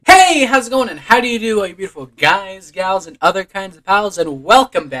Hey, how's it going? And how do you do, all you beautiful guys, gals, and other kinds of pals? And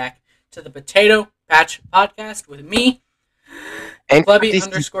welcome back to the Potato Patch podcast with me, And Plebby these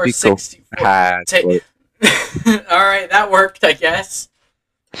underscore people 64. had Alright, that worked, I guess.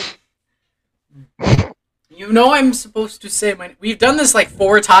 You know I'm supposed to say my... We've done this like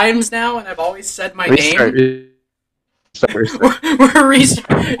 4 times now, and I've always said my name. We're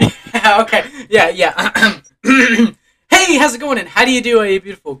restarting. Yeah, okay. Yeah. Hey, how's it going? And how do you do, all you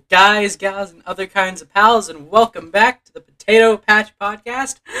beautiful guys, gals, and other kinds of pals? And welcome back to the Potato Patch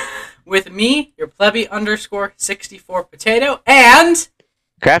podcast with me, your Plebby underscore 64 Potato, and...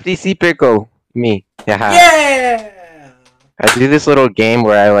 Crafty Sea Pickle. Me. Yeah! I do this little game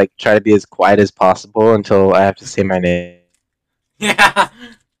where I try to be as quiet as possible until I have to say my name. Yeah,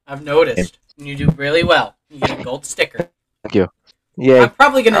 I've noticed. And you do really well. You get a gold sticker. Thank you. Yeah. I'm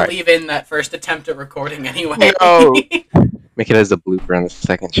probably going to leave in that first attempt at recording anyway. No. Make it as a blooper on the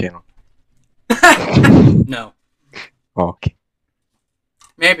second channel. No. Oh, okay.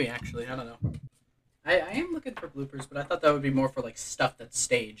 Maybe, actually. I don't know. I am looking for bloopers, but I thought that would be more for, like, stuff that's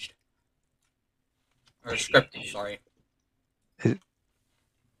staged. Or scripted, sorry. Is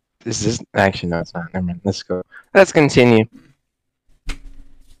this... Actually, no, it's not. Never mind. Let's go. Let's continue.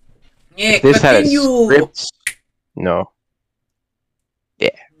 Yeah, If this continue! had a script... No. Yeah.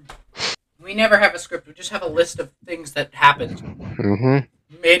 We never have a script. We just have a list of things that happened. Mm-hmm.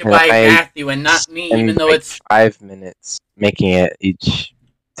 Made by Matthew and not me, even though it's... 5 minutes making it each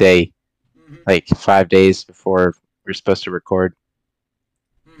day. Mm-hmm. Like 5 days before we're supposed to record.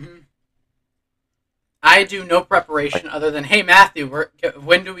 Mm-hmm. I do no preparation other than, hey, Matthew,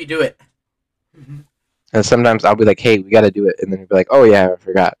 when do we do it? And sometimes I'll be like, hey, we gotta do it. And then you'll be like, oh yeah, I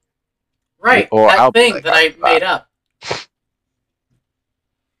forgot. Right, Or that I'll thing like, that I made up.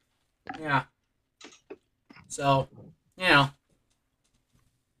 Yeah. So, you know.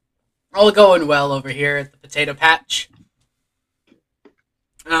 All going well over here at the Potato Patch.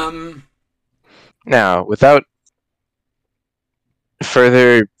 Now, without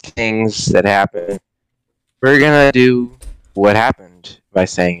further things that happen, we're gonna do what happened by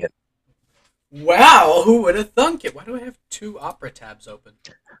saying it. Wow, who would have thunk it? Why do I have 2 opera tabs open?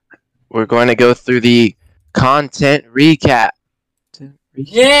 We're going to go through the content recap.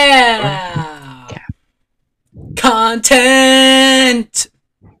 Yeah! Content!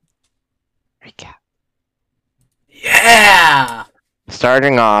 Recap. Yeah!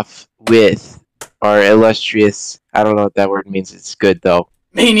 Starting off with our illustrious... I don't know what that word means. It's good, though.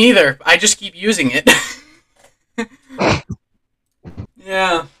 Me neither. I just keep using it.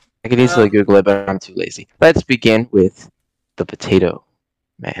 Yeah. I could easily Google it, but I'm too lazy. Let's begin with the Potato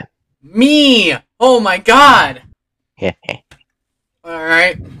Man. Me! Oh my god!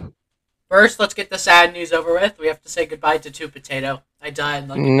 Alright. First, let's get the sad news over with. We have to say goodbye to 2 Potato. I died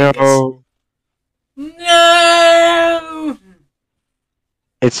like a No. No!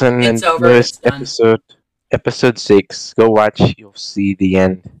 It's in the over, newest it's done. episode. Episode 6. Go watch. You'll see the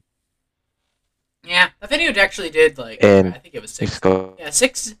end. Yeah, that video actually did, like, And I think it was 6. go. Yeah,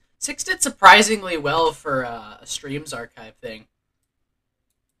 6 did surprisingly well for a Streams Archive thing.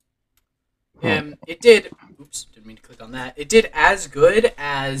 It did. Oops, didn't mean to click on that. It did as good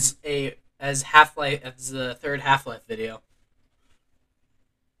as the third Half-Life video.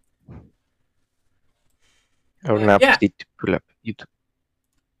 Oh, now yeah. to pull up YouTube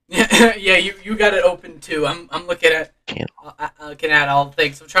Yeah, you got it open too. I'm looking at channel. looking at all the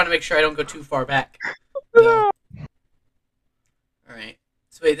things. I'm trying to make sure I don't go too far back. So. All right.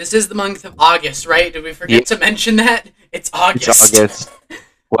 So wait, this is the month of August, right? Did we forget to mention that? It's August. It's August.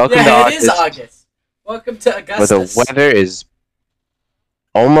 Welcome to yeah, August. it is August. Welcome to Augustus. Where the weather is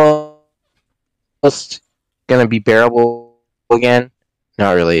almost gonna be bearable again.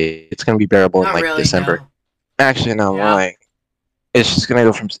 Not really. It's gonna be bearable in really, December. No. Actually, no. Yeah. It's just gonna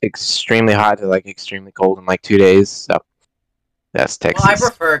go from extremely hot to extremely cold in 2 days. So that's Texas. Well, I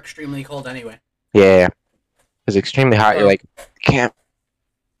prefer extremely cold anyway. Yeah. Because extremely hot, you're like, can't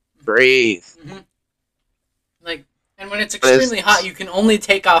breathe. Mm-hmm. And when it's extremely hot, you can only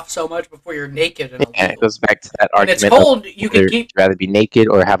take off so much before you're naked. And it goes back to that when argument. When it's cold, you can keep... rather be naked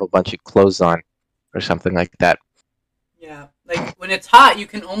or have a bunch of clothes on, or something like that. Yeah, when it's hot, you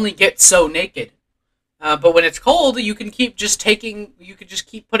can only get so naked. But when it's cold, you can keep you could just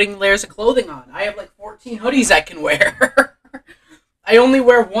keep putting layers of clothing on. I have 14 hoodies I can wear. I only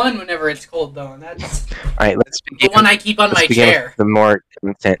wear one whenever it's cold, though, and that's Alright, let's begin. The one I keep on my chair. The more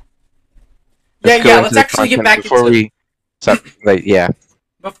content. Let's actually get back before into... we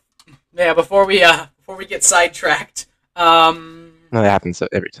before we get sidetracked. No, that happens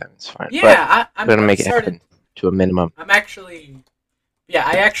every time. It's fine. Yeah, I'm gonna make it happen to a minimum. I'm actually yeah,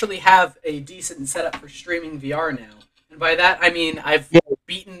 I actually have a decent setup for streaming VR now, and by that I mean I've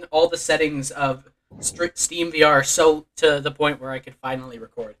beaten all the settings of Steam VR so to the point where I could finally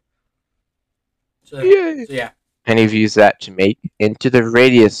record. So yeah. And you've used that to make Into the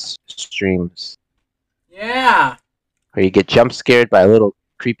Radius streams. Yeah. Where you get jump scared by little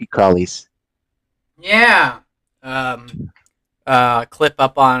creepy crawlies. Yeah. Clip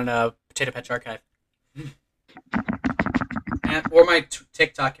up on PotatoPatch archive. Or my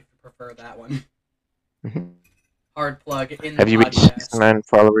TikTok if you prefer that one. Mm-hmm. Hard plug in Have the you podcast. reached 69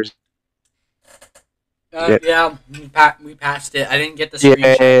 followers? Yeah, we passed it. I didn't get the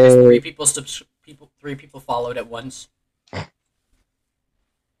screenshot. Three people followed at once.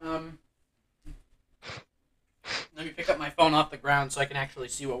 Let me pick up my phone off the ground so I can actually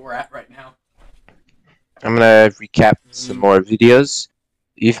see what we're at right now. I'm gonna recap some more videos.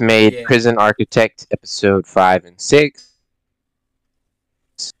 You've made Prison Architect episode 5 and 6.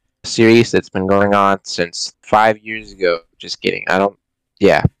 A series that's been going on since 5 years ago. Just kidding.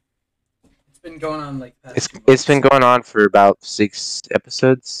 Yeah. It's been going on like that. It's been going on for about 6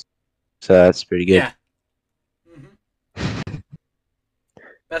 episodes. So that's pretty good. Yeah. Mm-hmm.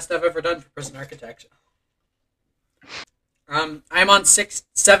 Best I've ever done for Prison Architect. I'm on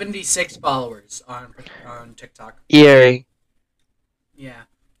 76 followers on TikTok. Yay. Yeah.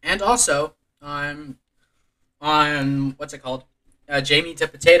 And also, I'm on, what's it called? Jamie to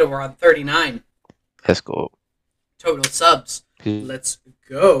Potato, we're on 39. That's cool. Total subs. Let's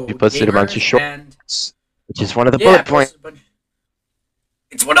go. You posted a bunch of shorts, which is one of the bullet points.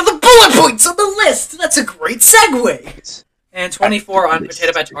 It's one of the bullet points on the list! That's a great segue! And 24 on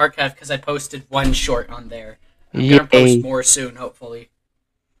PotatoPatch Archive, because I posted one short on there. I'm going to post more soon, hopefully.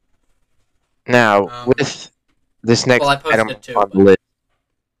 Now, with this next item on the list,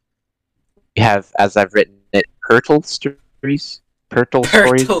 we have, as I've written it, Pirtle Stories.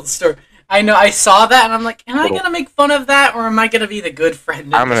 Pirtle Story. I know, I saw that, and I'm like, am I going to make fun of that, or am I going to be the good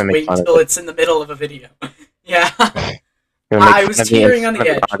friend and just wait until it's in the middle of a video? Yeah. I was teetering on the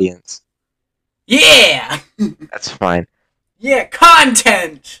edge. Audience. Yeah! That's fine. Yeah,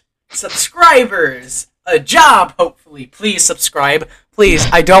 content! Subscribers! A job, hopefully. Please subscribe. Please,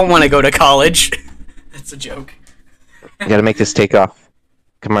 I don't want to go to college. That's a joke. You gotta make this take off.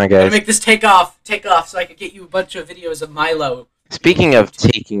 Come on, guys. Gotta make this take off so I can get you a bunch of videos of Milo. Speaking of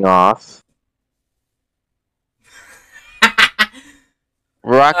taking off,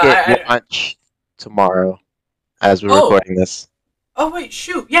 Rocket launch tomorrow as we're recording this. Oh, wait,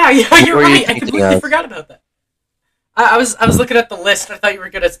 shoot. Yeah, you're right. I completely forgot about that. I was looking at the list. I thought you were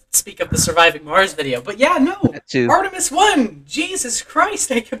going to speak of the Surviving Mars video. But yeah, no. Artemis 1. Jesus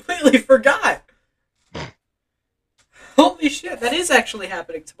Christ, I completely forgot. Holy shit, that is actually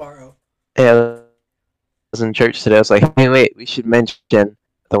happening tomorrow. Yeah, I was in church today. I was like, hey, wait, we should mention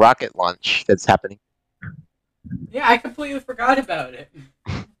the rocket launch that's happening. Yeah, I completely forgot about it.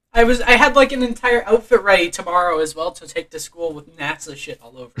 I had like an entire outfit ready tomorrow as well to take to school with NASA shit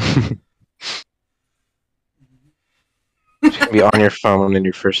all over it. It's gonna be on your phone in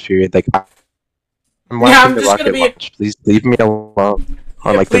your first period. Like, I'm watching the rocket launch. Please leave me alone.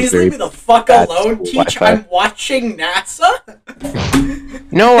 Please leave me the fuck alone, teacher. I'm watching NASA.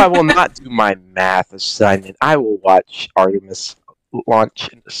 No, I will not do my math assignment. I will watch Artemis launch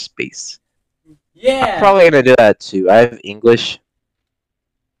into space. Yeah. I'm probably gonna do that too. I have English.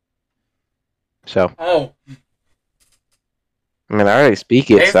 So. Oh. I mean, I already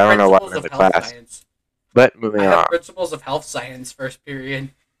speak it, so I don't know why I'm in the class. Science. But moving on. I have Principles of Health Science first period.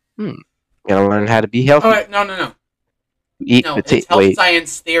 You gotta learn how to be healthy. Oh, wait, no. Eat it's health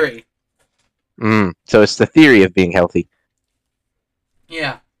science theory. So it's the theory of being healthy.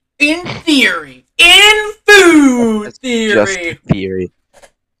 Yeah. In theory. In food theory. Just theory.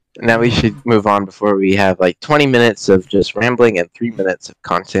 Now we should move on before we have like 20 minutes of just rambling and 3 minutes of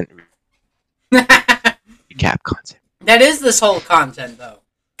content. Recap content. That is this whole content, though.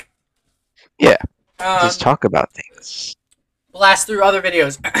 Yeah. Just talk about things. Blast through other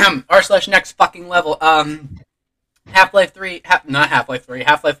videos. r/next fucking level. Half-Life 3. Not Half-Life 3.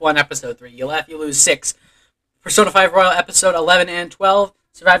 Half-Life 1 Episode 3. You Laugh, You Lose 6. Persona 5 Royal Episode 11 and 12.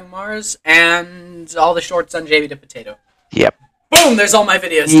 Surviving Mars. And all the shorts on JB to Potato. Yep. Boom! There's all my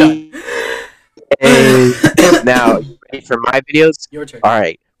videos done. Now, for my videos? Your turn.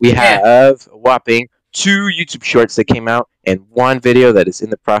 Alright. We have a whopping 2 YouTube shorts that came out and 1 video that is in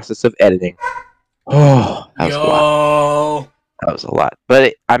the process of editing. Oh, that was a lot. That was a lot.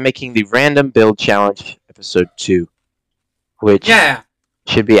 But I'm making the Random Build Challenge Episode 2, which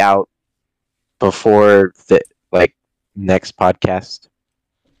should be out before the next podcast.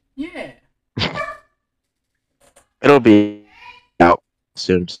 Yeah. It'll be out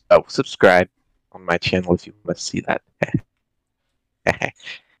soon. So subscribe on my channel if you want to see that.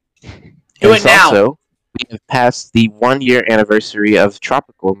 Do it now. Also, we have passed the 1-year anniversary of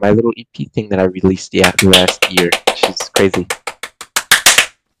Tropical, my little EP thing that I released last year, which is crazy.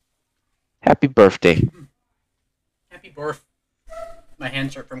 Happy birthday. Happy birth. My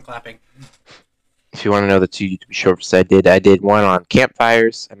hands hurt from clapping. If you want to know the 2 YouTube shorts I did one on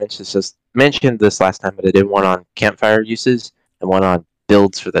campfires. I mentioned this last time, but I did one on campfire uses and one on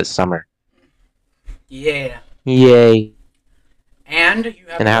builds for the summer. Yeah. Yay. And you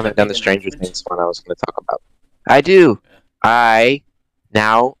have and I haven't done the Stranger Things one I was going to talk about. I do. Yeah. I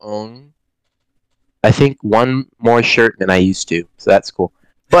now own, I think, one more shirt than I used to, so that's cool.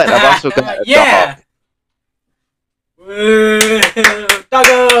 But I've also got a dog.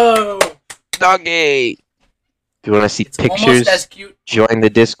 Doggo! Doggy! If you want to see pictures, join the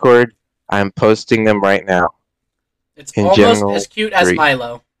Discord. I'm posting them right now. It's almost as cute as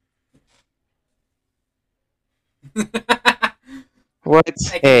Milo. What?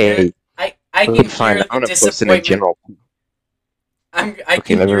 Hey. I can hear the disappointment. I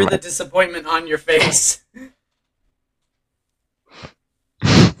can hear the disappointment on your face.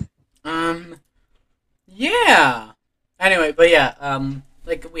 Yeah. Anyway, but yeah,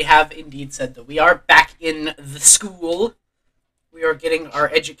 like we have indeed said that we are back in the school. We are getting our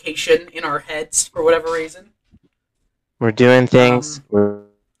education in our heads for whatever reason. We're doing things. We're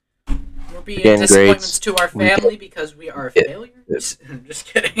being disappointments to our family because we are failures. I'm just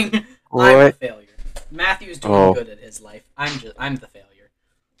kidding. What? I'm a failure. Matthew's doing good at his life. I'm the failure.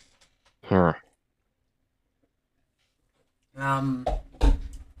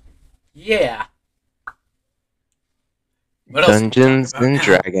 Yeah. What Dungeons and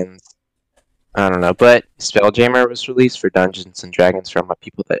Dragons. I don't know, but Spelljammer was released for Dungeons and Dragons for my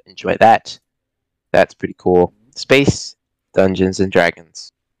people that enjoy that. That's pretty cool. Space Dungeons and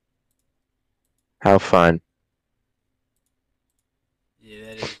Dragons. How fun. Yeah,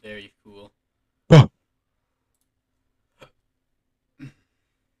 that is very cool.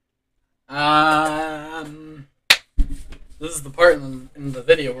 This is the part in the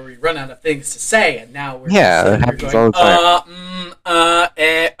video where we run out of things to say, and now we're that happens all the time.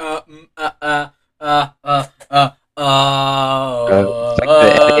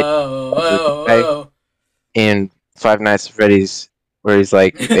 In Five Nights at Freddy's, where he's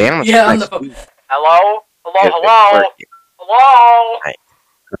like, the animals on the phone. Hello?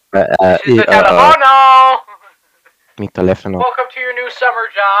 Mi teléfono. Welcome to your new summer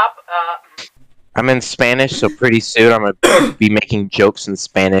job. I'm in Spanish, so pretty soon I'm going to be making jokes in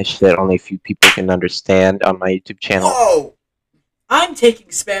Spanish that only a few people can understand on my YouTube channel. Oh! I'm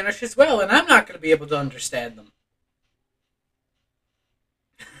taking Spanish as well, and I'm not going to be able to understand them.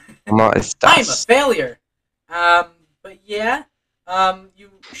 I'm a failure. But yeah, you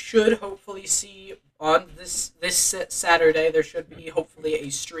should hopefully see on this Saturday, there should be hopefully a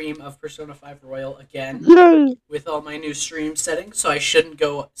stream of Persona 5 Royal again. Yay! With all my new stream settings, so I shouldn't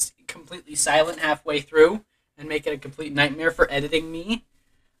go completely silent halfway through and make it a complete nightmare for editing me.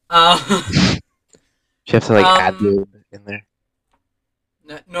 You have to ad-lib in there.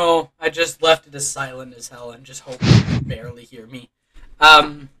 No, I just left it as silent as hell and just hope you can barely hear me.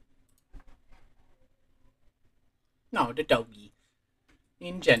 No, the doggy.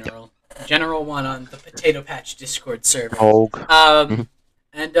 In general. General one on the PotatoPatch Discord server.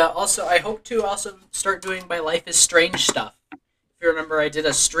 And also, I hope to also start doing my Life is Strange stuff. If you remember, I did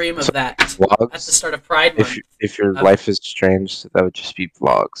a stream of that vlogs? At the start of Pride Month. If your life is strange, that would just be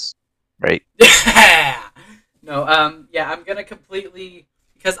vlogs, right? No, yeah, I'm gonna completely...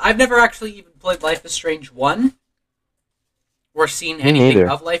 Because I've never actually even played Life is Strange 1. Or seen anything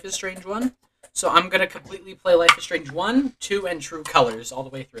of Life is Strange 1. So I'm gonna completely play Life is Strange 1, 2, and True Colors all the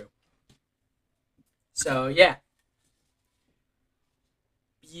way through. So, yeah.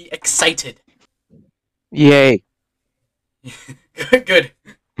 Be excited. Yay. Good.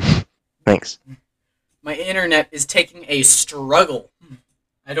 Thanks. My internet is taking a struggle.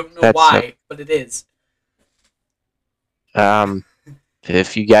 I don't know why, but it is.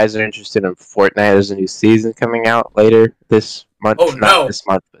 If you guys are interested in Fortnite, there's a new season coming out later this month. Oh, no. Not this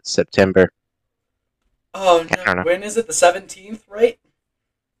month, but September. Oh, no. When is it? The 17th, right?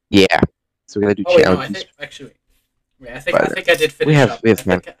 Yeah. So we're going to do challenges. No, I think, actually... Yeah, I think I did finish up.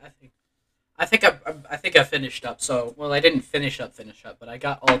 I think I finished up. So, well, I didn't finish up, but I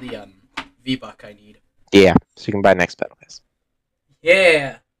got all the V-Buck I need. Yeah, so you can buy next Battle Pass.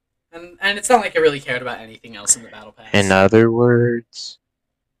 Yeah, and it's not like I really cared about anything else in the Battle Pass. In other words,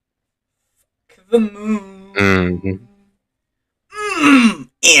 the moon.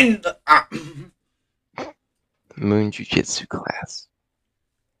 In the moon jujitsu class.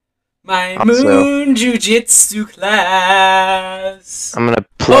 My moon jujitsu class. I'm gonna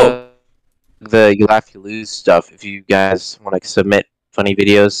plug the You Laugh You Lose stuff. If you guys want to submit funny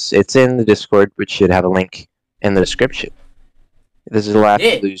videos, it's in the Discord, which should have a link in the description. This is a Laugh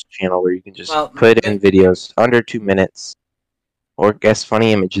You Lose channel where you can just put in videos under 2 minutes or guess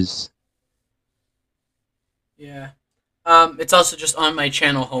funny images. Yeah. It's also just on my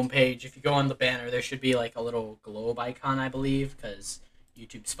channel homepage. If you go on the banner, there should be like a little globe icon, I believe, because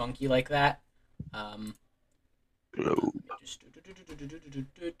YouTube's funky like that. Globe.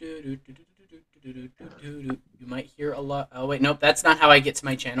 You might hear a lot. Oh wait, nope, that's not how I get to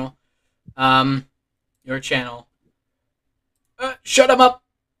my channel. Your channel. Shut them up.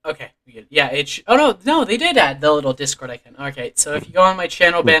 Okay, we good. Yeah, oh no, they did add the little Discord icon. Okay, so if you go on my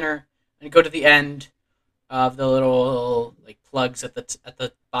channel banner and go to the end of the little like plugs at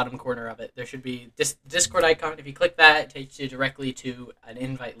the bottom corner of it, there should be Discord icon. If you click that, it takes you directly to an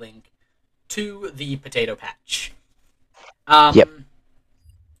invite link to the PotatoPatch. Yep.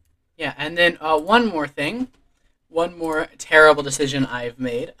 Yeah, and then one more thing, one more terrible decision I've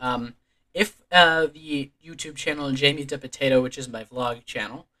made. If the YouTube channel Jamie the Potato, which is my vlog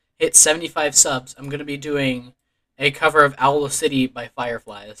channel, hits 75 subs, I'm gonna be doing a cover of Owl City by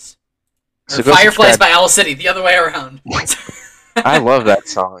Fireflies. Or Fireflies by Owl City, the other way around. I love that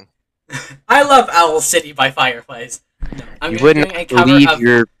song. I love Owl City by Fireflies. No, you wouldn't believe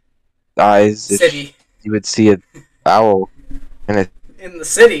your eyes if you would see an owl in the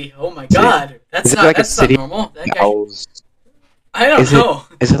city. Oh my god, that's not normal. Owls. I don't know.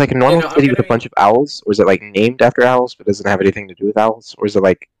 Is it like a normal city with a bunch of owls, or is it like named after owls but doesn't have anything to do with owls, or is it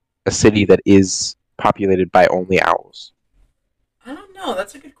like a city that is populated by only owls? I don't know.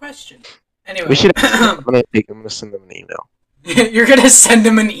 That's a good question. Anyway, we should. I'm gonna send them an email. You're gonna send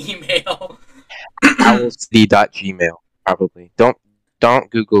them an email. Owlcity.gmail probably. Don't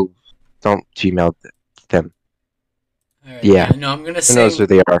Google. Don't Gmail them. Right, yeah. No, I'm gonna sing. Who knows who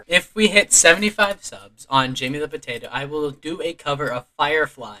they are? If we hit 75 subs on Jamie the Potato, I will do a cover of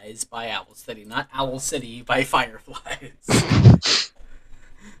Fireflies by Owl City, not Owl City by Fireflies.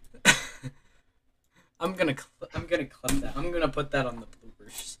 I'm gonna clip that. I'm gonna put that on the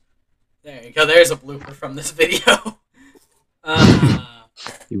bloopers. There you go. There's a blooper from this video.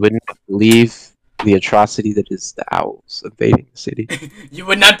 You wouldn't believe the atrocity that is the owls invading the city. You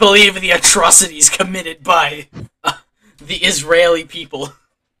would not believe the atrocities committed by the Israeli people.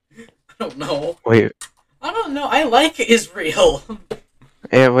 I don't know. Wait. I don't know. I like Israel.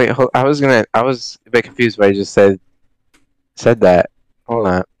 Yeah, wait. I was a bit confused why you just said that. Hold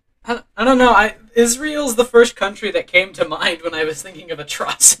on. I don't know. Israel's the first country that came to mind when I was thinking of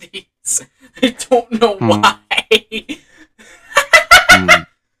atrocities. I don't know why.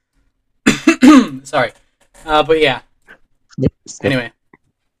 Sorry. But yeah. Anyway.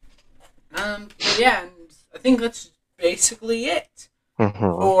 Yeah, and I think that's basically it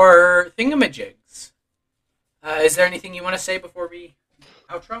for thingamajigs. Is there anything you want to say before we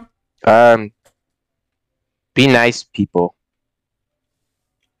outro? Be nice, people.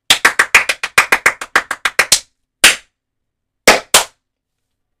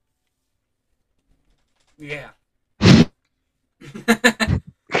 Yeah.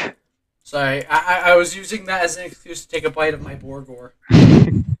 Sorry, I was using that as an excuse to take a bite of my Borgor.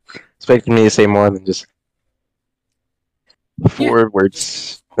 Expecting me to say more than just 4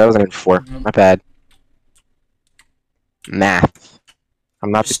 words. That wasn't even 4. My bad. Math.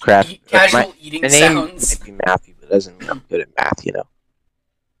 I'm not the craft. Casual eating sounds. Might be mathy, but it doesn't mean I'm good at math, you know.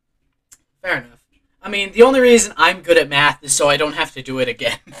 Fair enough. I mean, the only reason I'm good at math is so I don't have to do it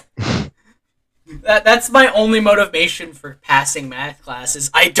again. That's my only motivation for passing math classes.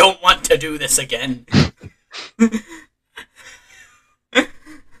 I don't want to do this again.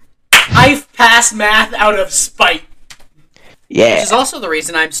 I've passed math out of spite. Yeah. Which is also the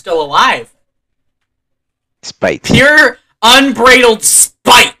reason I'm still alive. Spite. Pure, unbridled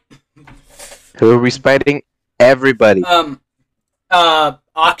spite. Who are we spiting? Everybody.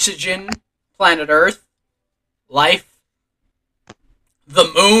 Oxygen, planet Earth, life,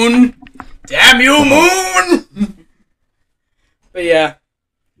 the moon. Damn you, moon! But yeah.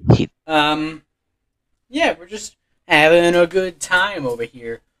 Yeah, we're just having a good time over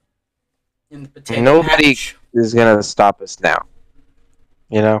here. In the potato Nobody patch. is gonna stop us now.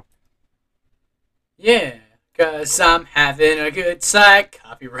 You know? Yeah, cause I'm having a good side.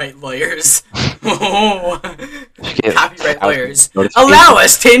 Copyright lawyers. Copyright lawyers. Allow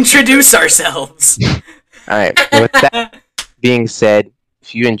us to introduce ourselves. Alright, with that being said,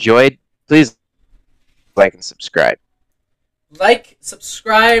 if you enjoyed, please like and subscribe. Like,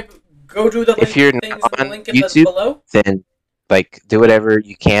 subscribe, go do the if you're things not with the on link YouTube, below. then like do whatever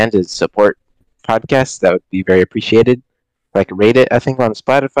you can to support podcasts. That would be very appreciated. Like rate it, I think, on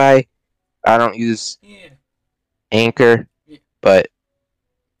Spotify. I don't use Anchor, but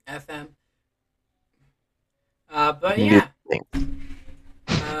FM. But yeah.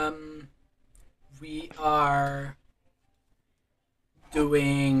 We are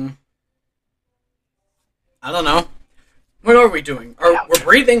doing. I don't know. What are we doing? We're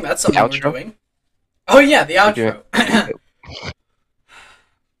breathing. That's something we're doing. Oh yeah, the outro.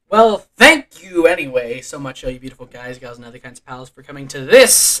 Well, thank you anyway so much, you beautiful guys, gals, and other kinds of pals, for coming to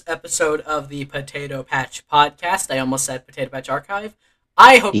this episode of the Potato Patch podcast. I almost said Potato Patch Archive.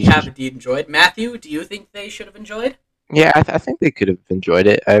 I hope you have indeed enjoyed. Matthew, do you think they should have enjoyed? Yeah, I think they could have enjoyed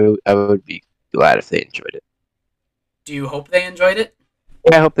it. I would be glad if they enjoyed it. Do you hope they enjoyed it?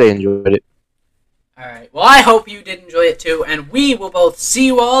 Yeah, I hope they enjoyed it. Alright, well, I hope you did enjoy it too, and we will both see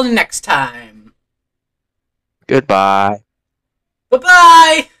you all next time. Goodbye.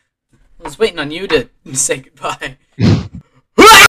 Bye-bye! I was waiting on you to say goodbye.